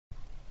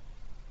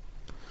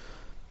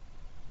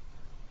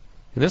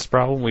In this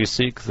problem we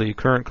seek the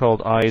current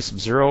called I sub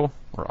 0,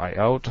 or I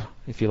out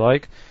if you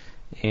like,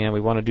 and we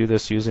want to do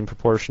this using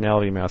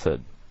proportionality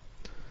method.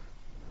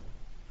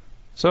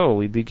 So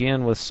we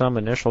begin with some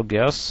initial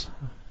guess,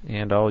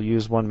 and I'll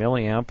use 1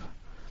 milliamp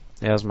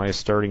as my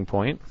starting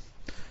point.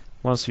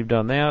 Once you've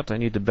done that, I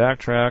need to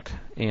backtrack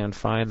and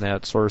find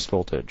that source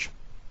voltage.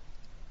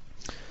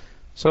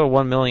 So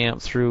 1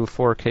 milliamp through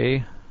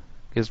 4K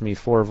gives me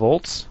 4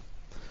 volts,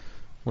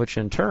 which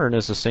in turn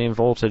is the same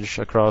voltage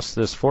across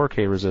this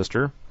 4K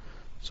resistor.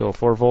 So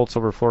 4 volts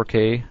over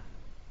 4K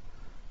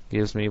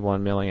gives me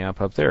 1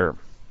 milliamp up there.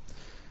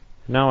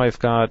 Now I've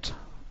got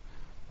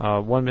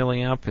 1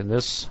 milliamp in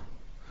this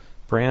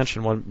branch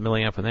and 1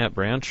 milliamp in that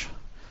branch,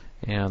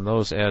 and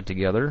those add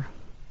together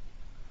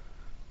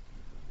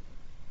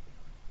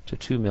to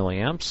 2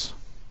 milliamps.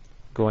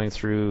 Going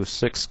through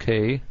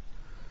 6K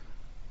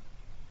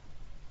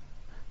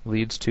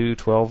leads to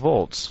 12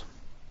 volts.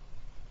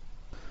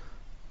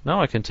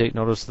 Now I can take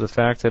notice of the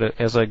fact that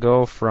as I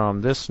go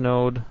from this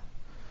node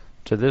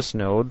to this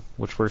node,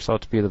 which works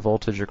out to be the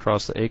voltage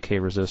across the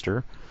 8K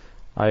resistor,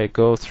 I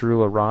go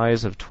through a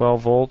rise of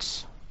 12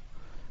 volts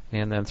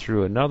and then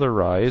through another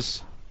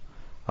rise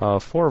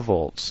of 4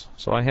 volts.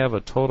 So I have a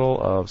total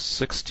of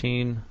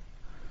 16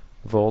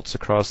 volts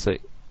across the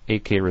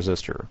 8K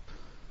resistor.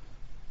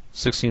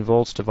 16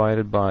 volts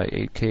divided by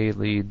 8K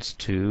leads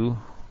to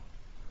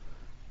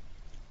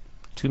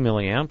 2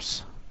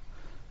 milliamps,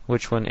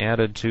 which when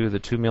added to the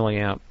 2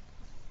 milliamp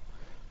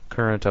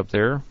current up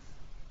there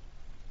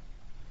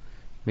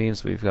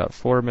means we've got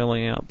 4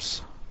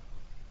 milliamps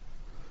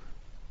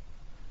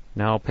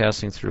now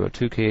passing through a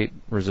 2K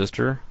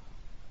resistor,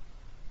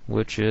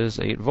 which is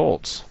 8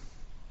 volts.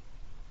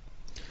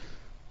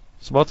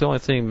 So about the only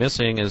thing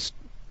missing is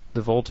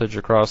the voltage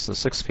across the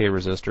 6K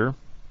resistor.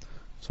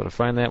 So to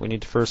find that, we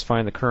need to first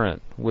find the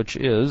current, which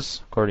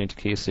is, according to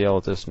KCL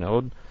at this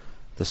node,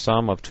 the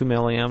sum of 2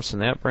 milliamps in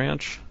that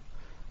branch,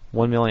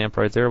 1 milliamp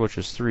right there, which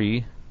is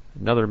 3,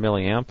 another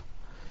milliamp,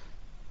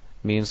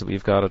 means that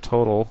we've got a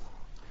total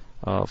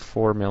of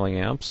 4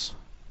 milliamps.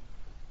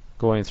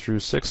 Going through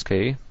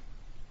 6K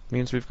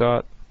means we've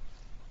got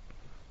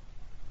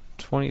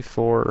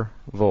 24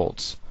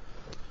 volts.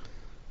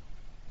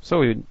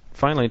 So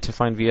finally, to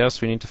find Vs,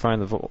 we need to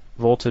find the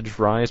voltage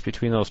rise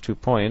between those 2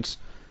 points,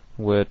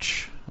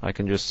 which I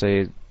can just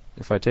say,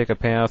 if I take a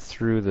path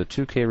through the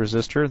 2K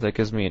resistor, that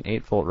gives me an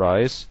 8 volt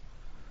rise,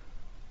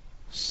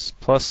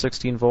 plus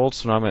 16 volts,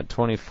 so now I'm at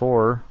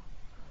 24,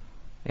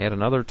 add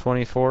another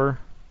 24,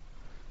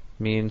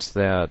 means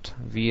that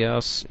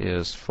Vs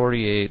is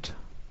 48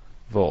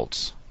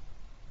 volts.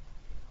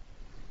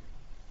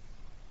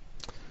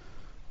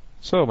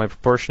 So my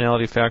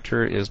proportionality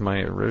factor is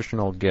my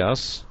original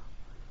guess,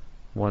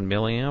 1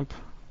 milliamp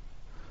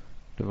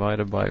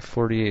divided by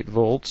 48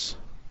 volts.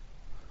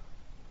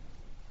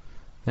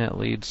 That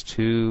leads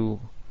to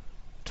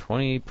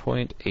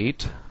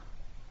 20.8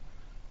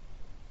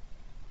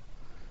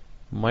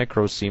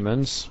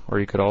 microsiemens, or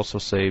you could also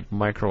say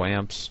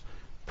microamps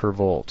per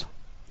volt.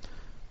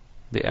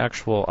 The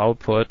actual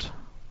output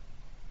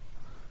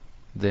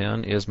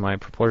then is my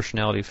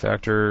proportionality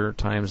factor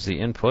times the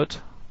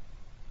input,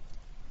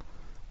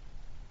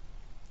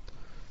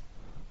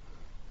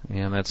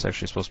 and that's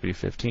actually supposed to be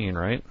 15,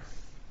 right?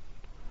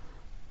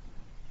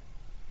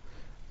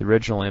 The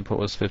original input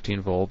was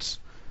 15 volts.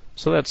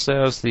 So that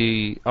says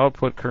the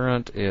output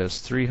current is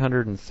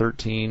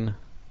 313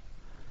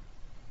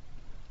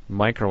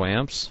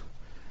 microamps,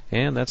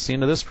 and that's the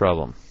end of this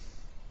problem.